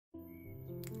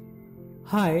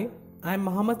Hi, I'm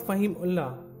Mohd Faheem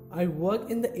Ullah. I work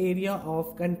in the area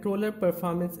of controller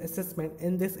performance assessment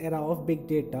in this era of big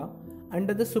data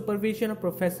under the supervision of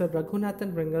Professor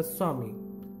Raghunathan Rangaswamy.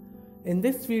 In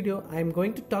this video, I am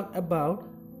going to talk about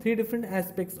three different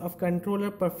aspects of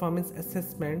controller performance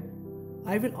assessment.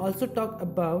 I will also talk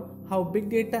about how big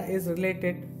data is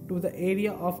related to the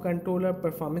area of controller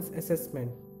performance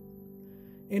assessment.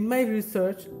 In my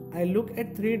research, I look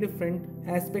at three different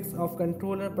aspects of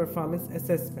controller performance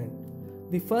assessment.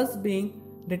 The first being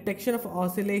detection of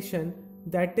oscillation,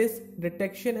 that is,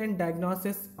 detection and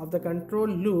diagnosis of the control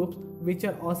loops which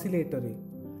are oscillatory.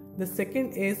 The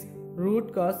second is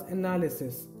root cause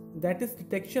analysis, that is,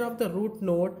 detection of the root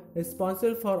node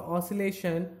responsible for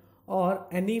oscillation or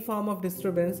any form of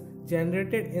disturbance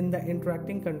generated in the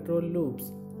interacting control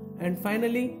loops. And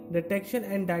finally, detection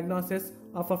and diagnosis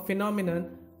of a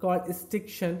phenomenon called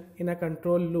stiction in a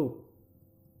control loop.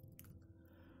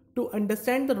 To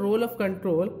understand the role of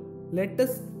control, let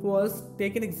us first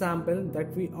take an example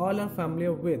that we all are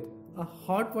familiar with, a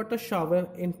hot water shower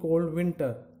in cold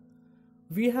winter.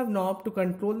 We have knob to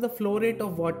control the flow rate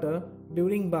of water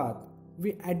during bath.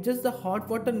 We adjust the hot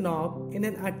water knob in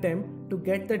an attempt to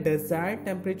get the desired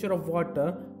temperature of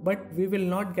water, but we will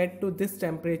not get to this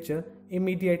temperature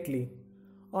immediately.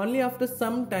 Only after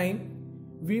some time,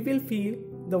 we will feel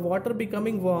the water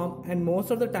becoming warm, and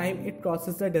most of the time it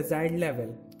crosses the desired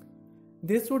level.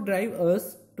 This would drive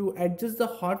us to adjust the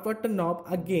hot water knob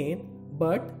again,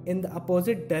 but in the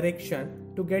opposite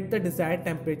direction to get the desired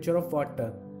temperature of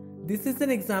water. This is an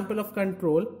example of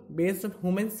control based on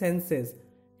human senses.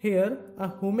 Here,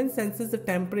 a human senses the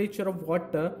temperature of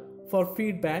water for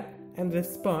feedback and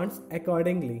responds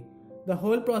accordingly. The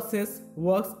whole process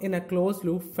works in a closed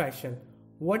loop fashion.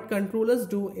 What controllers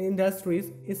do in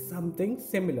industries is something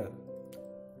similar.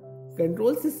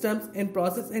 Control systems in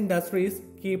process industries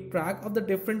keep track of the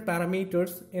different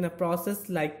parameters in a process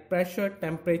like pressure,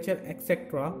 temperature,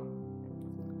 etc.,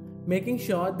 making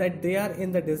sure that they are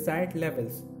in the desired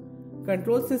levels.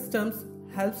 Control systems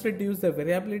helps reduce the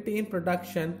variability in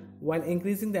production while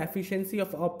increasing the efficiency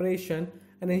of operation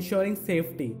and ensuring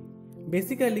safety.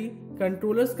 Basically,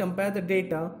 controllers compare the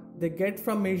data they get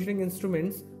from measuring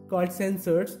instruments called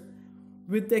sensors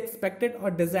with the expected or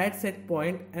desired set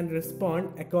point and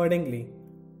respond accordingly.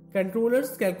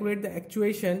 Controllers calculate the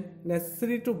actuation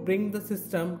necessary to bring the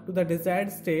system to the desired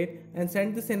state and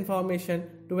send this information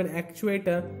to an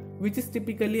actuator, which is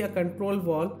typically a control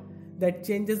valve that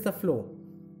changes the flow.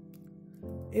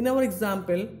 In our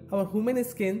example, our human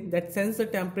skin that sensed the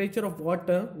temperature of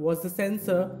water was the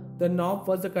sensor, the knob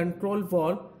was the control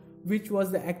valve, which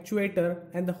was the actuator,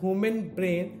 and the human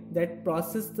brain that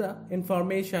processed the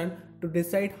information to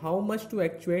decide how much to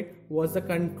actuate was the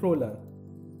controller.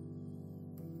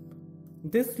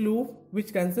 This loop,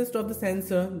 which consists of the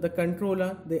sensor, the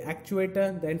controller, the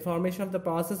actuator, the information of the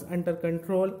process under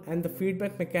control, and the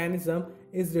feedback mechanism,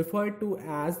 is referred to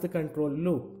as the control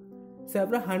loop.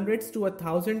 Several hundreds to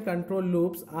 1,000 control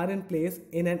loops are in place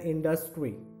in an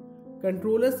industry.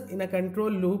 Controllers in a control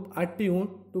loop are tuned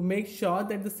to make sure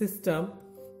that the system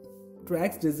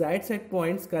tracks desired set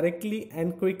points correctly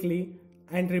and quickly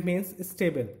and remains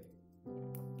stable.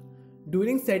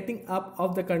 During setting up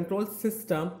of the control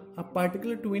system, a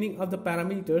particular tuning of the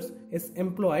parameters is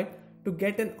employed to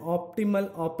get an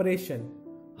optimal operation.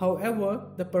 However,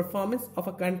 the performance of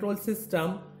a control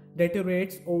system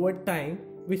deteriorates over time,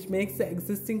 which makes the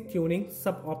existing tuning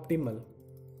suboptimal.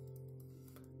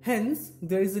 Hence,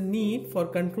 there is a need for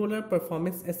controller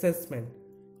performance assessment.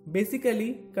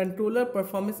 Basically, controller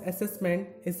performance assessment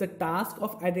is the task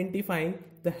of identifying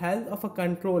the health of a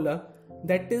controller,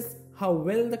 that is, how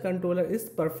well the controller is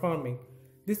performing.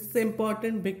 This is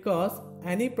important because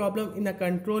any problem in a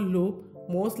control loop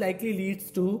most likely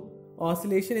leads to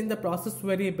oscillation in the process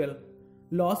variable,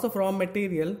 loss of raw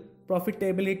material,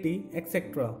 profitability,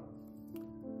 etc.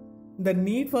 The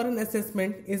need for an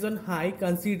assessment is on high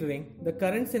considering the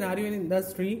current scenario in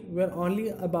industry where only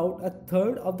about a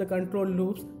third of the control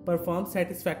loops perform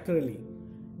satisfactorily.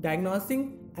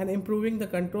 Diagnosing and improving the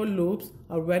control loops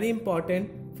are very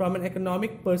important from an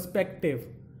economic perspective.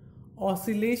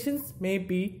 Oscillations may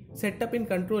be set up in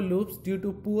control loops due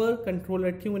to poor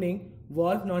controller tuning,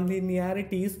 valve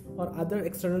nonlinearities, or other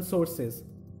external sources.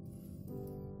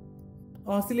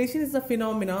 Oscillation is a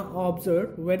phenomenon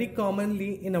observed very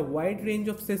commonly in a wide range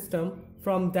of systems,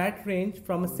 from that range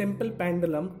from a simple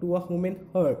pendulum to a human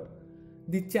heart.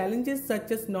 The challenges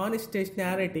such as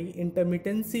non-stationarity,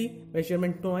 intermittency,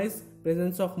 measurement noise,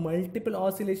 presence of multiple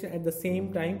oscillations at the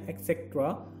same time,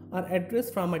 etc. are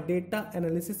addressed from a data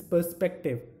analysis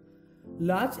perspective.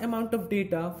 Large amount of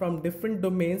data from different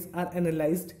domains are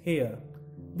analyzed here.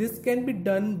 This can be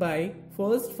done by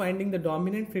first finding the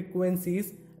dominant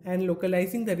frequencies and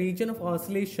localizing the region of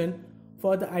oscillation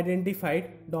for the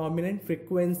identified dominant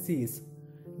frequencies.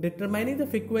 Determining the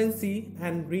frequency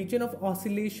and region of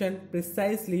oscillation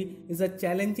precisely is a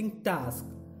challenging task.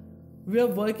 We are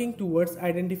working towards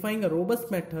identifying a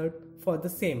robust method for the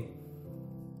same.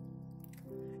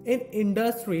 In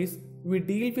industries, we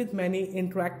deal with many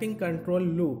interacting control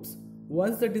loops.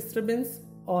 Once the disturbance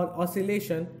or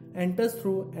oscillation enters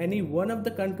through any one of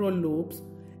the control loops,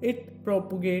 it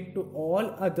propagates to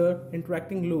all other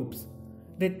interacting loops.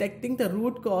 Detecting the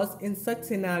root cause in such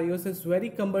scenarios is very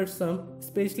cumbersome,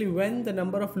 especially when the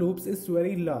number of loops is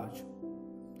very large.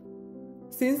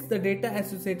 Since the data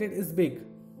associated is big,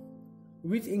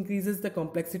 which increases the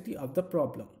complexity of the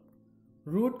problem.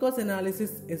 Root cause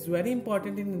analysis is very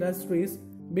important in industries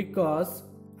because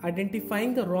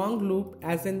identifying the wrong loop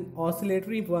as an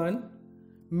oscillatory one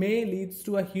may lead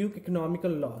to a huge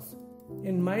economical loss.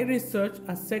 In my research,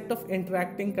 a set of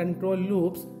interacting control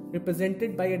loops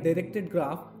represented by a directed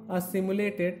graph are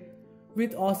simulated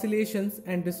with oscillations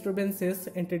and disturbances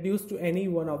introduced to any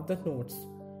one of the nodes.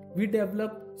 We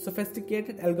develop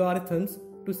sophisticated algorithms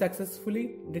to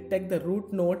successfully detect the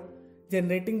root node,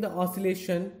 generating the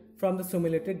oscillation from the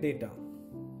simulated data.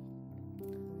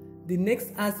 The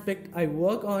next aspect I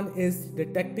work on is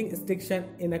detecting stiction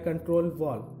in a control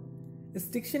valve.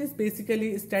 Stiction is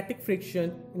basically static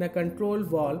friction in a control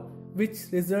valve which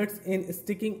results in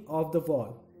sticking of the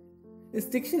valve.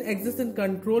 Stiction exists in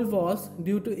control valves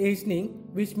due to aging,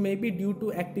 which may be due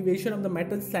to activation of the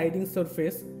metal sliding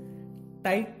surface,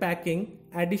 tight packing,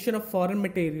 addition of foreign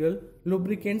material,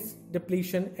 lubricants,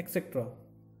 depletion, etc.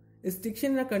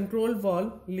 Stiction in a control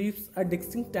valve leaves a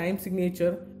distinct time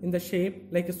signature in the shape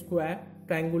like a square,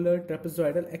 triangular,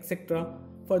 trapezoidal, etc.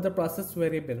 for the process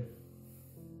variable.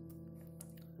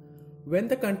 When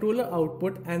the controller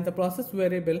output and the process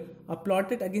variable are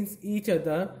plotted against each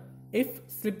other, if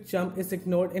slip jump is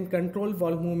ignored in control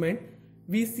valve movement,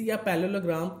 we see a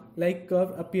parallelogram like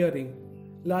curve appearing.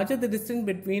 Larger the distance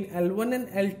between L1 and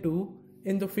L2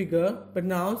 in the figure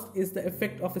pronounced is the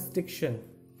effect of stiction.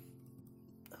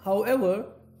 However,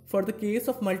 for the case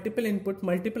of multiple input,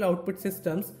 multiple output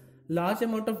systems, large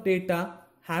amount of data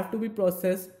have to be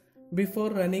processed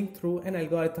before running through an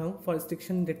algorithm for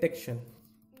stiction detection.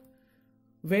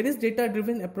 Various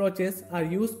data-driven approaches are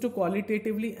used to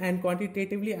qualitatively and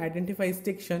quantitatively identify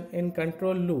stiction in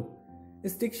control loop.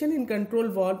 Stiction in control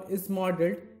valve is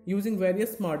modeled using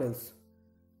various models.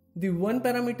 The one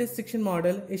parameter stiction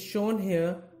model is shown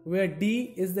here where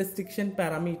D is the stiction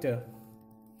parameter.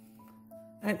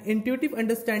 An intuitive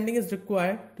understanding is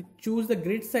required to choose the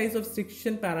grid size of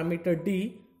stiction parameter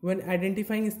D when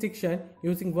identifying stiction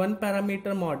using one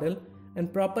parameter model,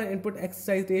 and proper input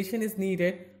excitation is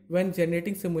needed when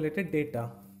generating simulated data.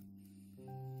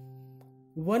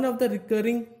 One of the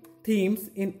recurring themes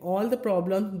in all the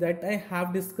problems that I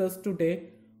have discussed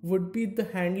today would be the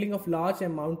handling of large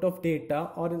amount of data,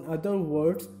 or in other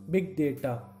words, big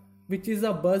data, which is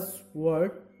a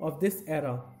buzzword of this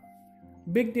era.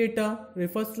 Big data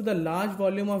refers to the large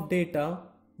volume of data,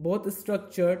 both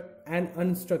structured and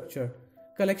unstructured.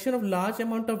 Collection of large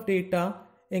amount of data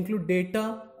include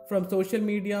data from social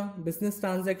media, business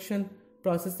transaction,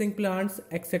 processing plants,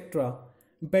 etc.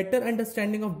 Better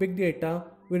understanding of big data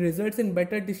will result in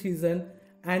better decision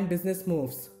and business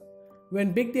moves.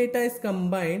 When big data is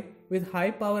combined with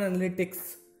high power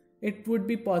analytics, it would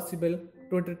be possible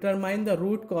to determine the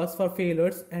root cause for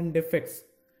failures and defects.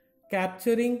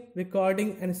 Capturing,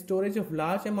 recording and storage of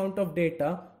large amount of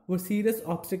data were serious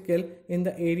obstacle in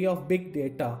the area of big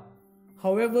data.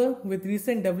 However, with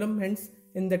recent developments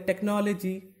in the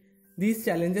technology, these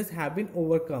challenges have been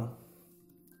overcome.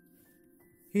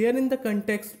 Here, in the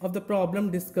context of the problem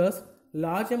discussed,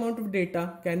 large amount of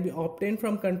data can be obtained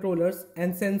from controllers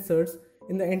and sensors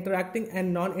in the interacting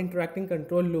and non-interacting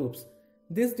control loops.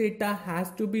 This data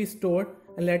has to be stored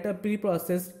and later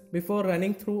pre-processed before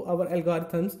running through our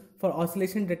algorithms for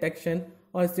oscillation detection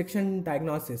or stiction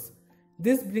diagnosis.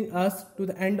 This brings us to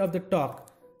the end of the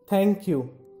talk. Thank you.